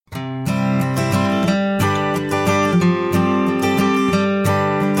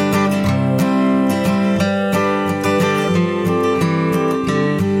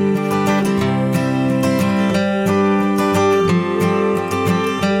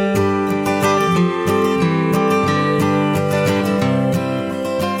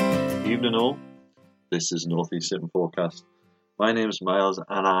This is North East Sitting Forecast. My name is Miles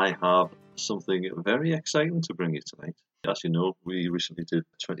and I have something very exciting to bring you tonight. As you know, we recently did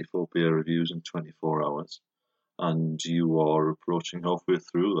 24 beer reviews in 24 hours and you are approaching halfway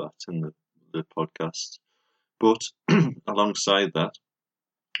through that in the podcast. But alongside that,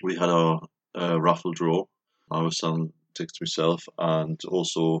 we had our raffle draw. I was selling tickets myself and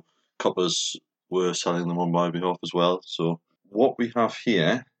also coppers were selling them on my behalf as well. So what we have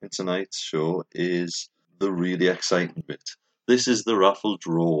here in tonight's show is the really exciting bit. This is the raffle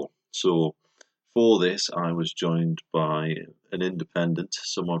draw. So for this, I was joined by an independent,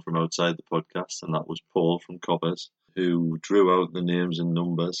 someone from outside the podcast, and that was Paul from Coppers, who drew out the names and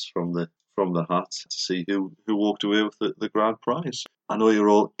numbers from the hat to see who walked away with the grand prize. I know you're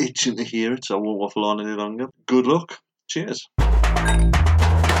all itching to hear it, so I won't waffle on any longer. Good luck. Cheers.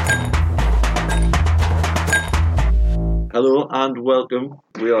 Hello and welcome.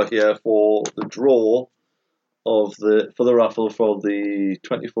 We are here for the draw for the raffle for the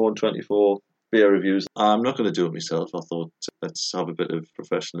 24 and 24 beer reviews. I'm not going to do it myself. I thought let's have a bit of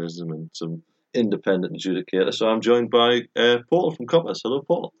professionalism and some independent adjudicator. So I'm joined by Paul from Coppers. Hello,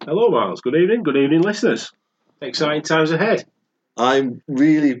 Paul. Hello, Miles. Good evening. Good evening, listeners. Exciting times ahead. I'm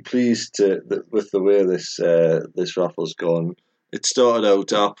really pleased with the way this raffle's gone. It started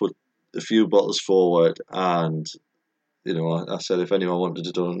out, I put a few bottles forward and I said if anyone wanted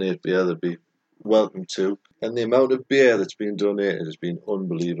to donate beer, they'd be welcome to. And the amount of beer that's been donated has been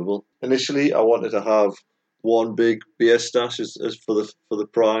unbelievable. Initially, I wanted to have one big beer stash as for the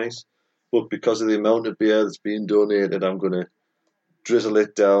prize, but because of the amount of beer that's been donated, I'm going to drizzle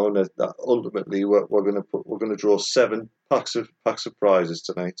it down. Ultimately, we're going to draw 7 packs of prizes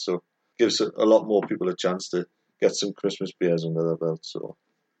tonight, so it gives a lot more people a chance to get some Christmas beers under their belt. So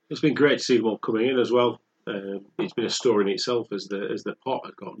it's been great to see them all coming in as well. It's been a story in itself as the pot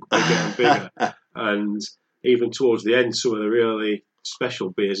has gotten bigger and bigger, and even towards the end, some of the really special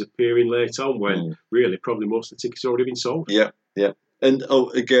beers appearing late on when really probably most of the tickets have already been sold. Yeah. And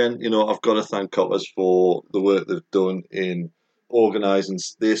again, I've got to thank Coppers for the work they've done in organising.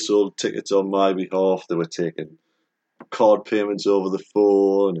 They sold tickets on my behalf. They were taking card payments over the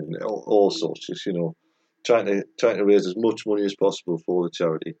phone and all sorts. Just trying to raise as much money as possible for the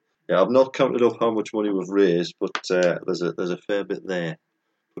charity. Yeah, I've not counted up how much money we've raised, but there's a fair bit there.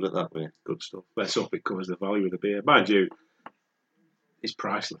 Put it that way. Good stuff. Let's hope it covers the value of the beer. Mind you, it's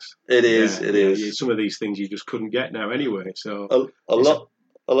priceless. It is. Some of these things you just couldn't get now anyway. So a lot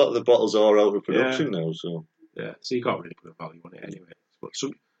of the bottles are out of production now. So you can't really put a value on it anyway. But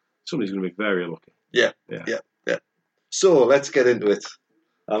somebody's going to be very lucky. Yeah. So let's get into it.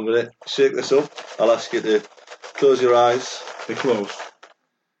 I'm going to shake this up. I'll ask you to close your eyes. They're closed.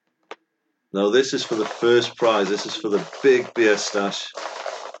 Now this is for the first prize. This is for the big beer stash.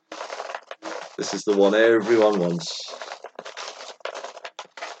 This is the one everyone wants.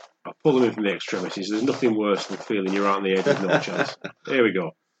 I'll pull them in from the extremities. There's nothing worse than feeling you're out on the edge with no chance. Here we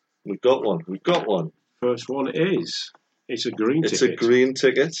go. We've got one. First one is... It's a green ticket. It's a green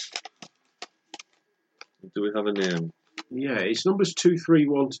ticket. Do we have a name? Yeah, it's numbers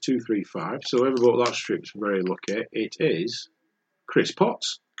 231 to 235. So whoever bought that strip's very lucky. It is Chris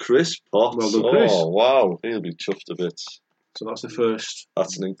Potts. Chris Potts. Well done, Chris. Oh, wow. He'll be chuffed a bit. So that's the first.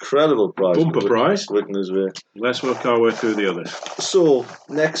 That's an incredible prize. Bumper prize. Wicking his way. Let's work our way through the others. So,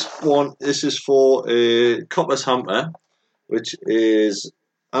 next one. This is for a Coppers hamper, which is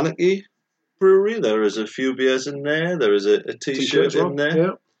Anarchy Brewery. There is a few beers in there. There is a t-shirt in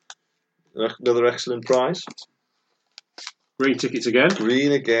there. Yeah. Another excellent prize. Green tickets again.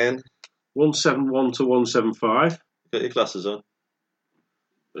 Green again. 171 to 175. Get your glasses on.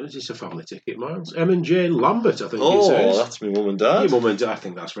 Is this a family ticket, Miles? M and Jane Lambert, I think it says. Oh, that's my mum and dad. Your mum and dad. I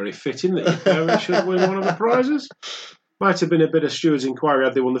think that's very fitting that your parents should win one of the prizes. Might have been a bit of steward's inquiry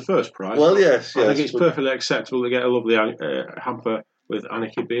had they won the first prize. Well, yes. I think it's perfectly acceptable to get a lovely hamper with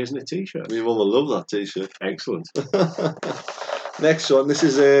Anarchy beers and a t-shirt. My mum will love that t-shirt. Excellent. Next one. This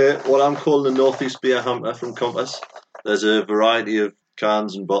is what I'm calling the North East beer hamper from Compass. There's a variety of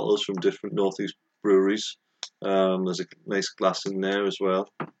cans and bottles from different North East breweries. There's a nice glass in there as well.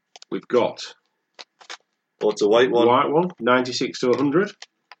 We've got... Oh, it's a white one. White one, 96 to 100.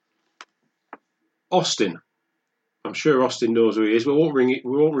 Austin. I'm sure Austin knows who he is. We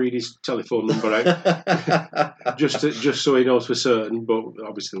won't read his telephone number out, just so he knows for certain. But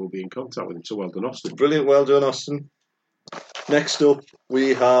obviously, we'll be in contact with him. So well done, Austin. Brilliant, well done, Austin. Next up,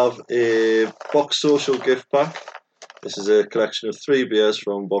 we have a Box Social gift pack. This is a collection of 3 beers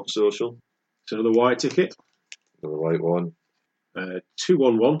from Box Social. It's another white ticket. Another white one.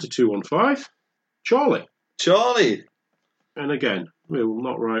 211 to 215. Charlie. Charlie. And again, We will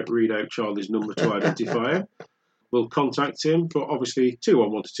not read out Charlie's number to identify him. We'll contact him, but obviously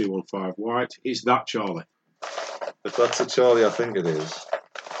 211 to 215 white. It's that Charlie. If that's a Charlie, I think it is.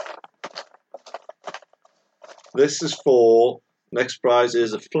 This is for, next prize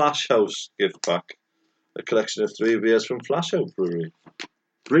is a Flash House gift pack. A collection of 3 beers from Flash House Brewery.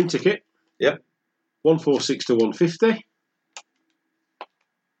 Green ticket. Yep. 146 to 150.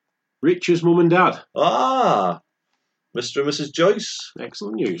 Rich's mum and dad. Ah! Mr. and Mrs. Joyce.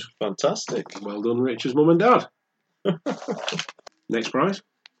 Excellent news. Fantastic. Well done, Rich's mum and dad. Next prize.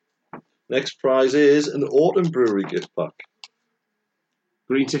 Next prize is an Autumn Brewery gift pack.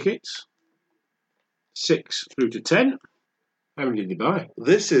 Green tickets. 6 through to 10. How many did you buy?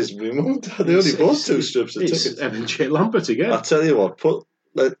 This is my mum and dad. They only bought 2 strips of tickets. It's M&J Lambert again. I'll tell you what,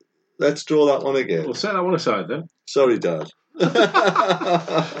 let's draw that one again. We'll set that one aside then. Sorry, Dad.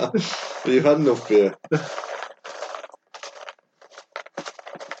 But you've had enough beer.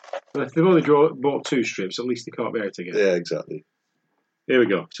 Well, if they've only bought 2 strips, at least they can't be out again. Yeah, exactly. Here we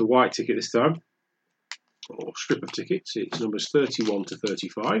go. It's a white ticket this time. Or strip of tickets. It's numbers 31 to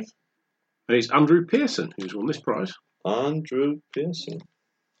 35. And it's Andrew Pearson who's won this prize. Andrew Pearson.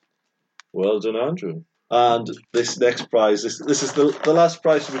 Well done, Andrew. And this next prize, this is the last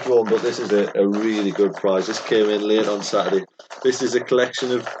prize to be drawn, but this is a really good prize. This came in late on Saturday. This is a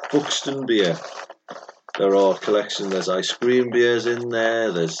collection of Buxton beer. There are a collection, there's ice cream beers in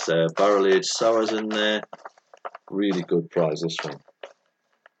there, there's barrel-aged sours in there. Really good prize, this one.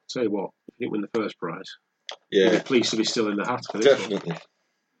 Tell you what, if you didn't win the first prize, yeah, you'd be pleased to be still in the hat for this definitely. one.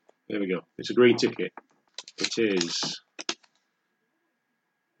 There we go. It's a green ticket. It is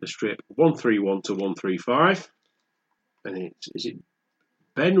the strip 131 to 135. And is it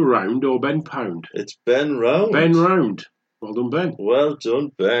Ben Round or Ben Pound? It's Ben Round. Ben Round. Well done, Ben. Well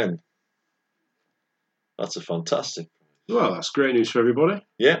done, Ben. That's a fantastic. Well, that's great news for everybody.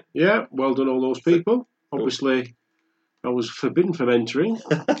 Yeah. Yeah, well done all those people. Obviously, I was forbidden from entering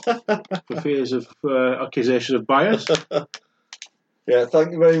for fears of accusation of bias. Yeah,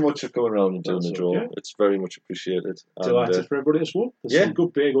 thank you very much for coming around and doing That's the draw. okay. It's very much appreciated. Delighted for everybody that's won. There's some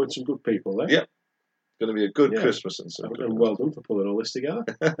good beer going to some good people there. Yeah. Going to be a good Christmas and some And well done for pulling all this together.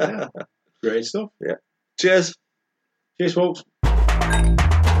 Yeah. Great stuff. Yeah. Cheers. Cheers, folks.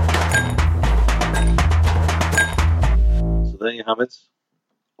 So there you have it.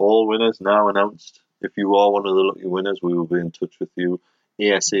 All winners now announced. If you are one of the lucky winners, we will be in touch with you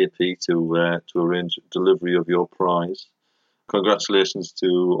ASAP to arrange delivery of your prize. Congratulations to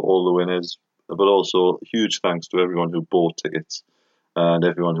all the winners, but also huge thanks to everyone who bought tickets and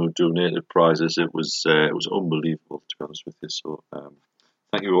everyone who donated prizes. It was unbelievable, to be honest with you. So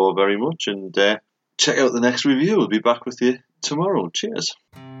thank you all very much, and check out the next review. We'll be back with you tomorrow. Cheers.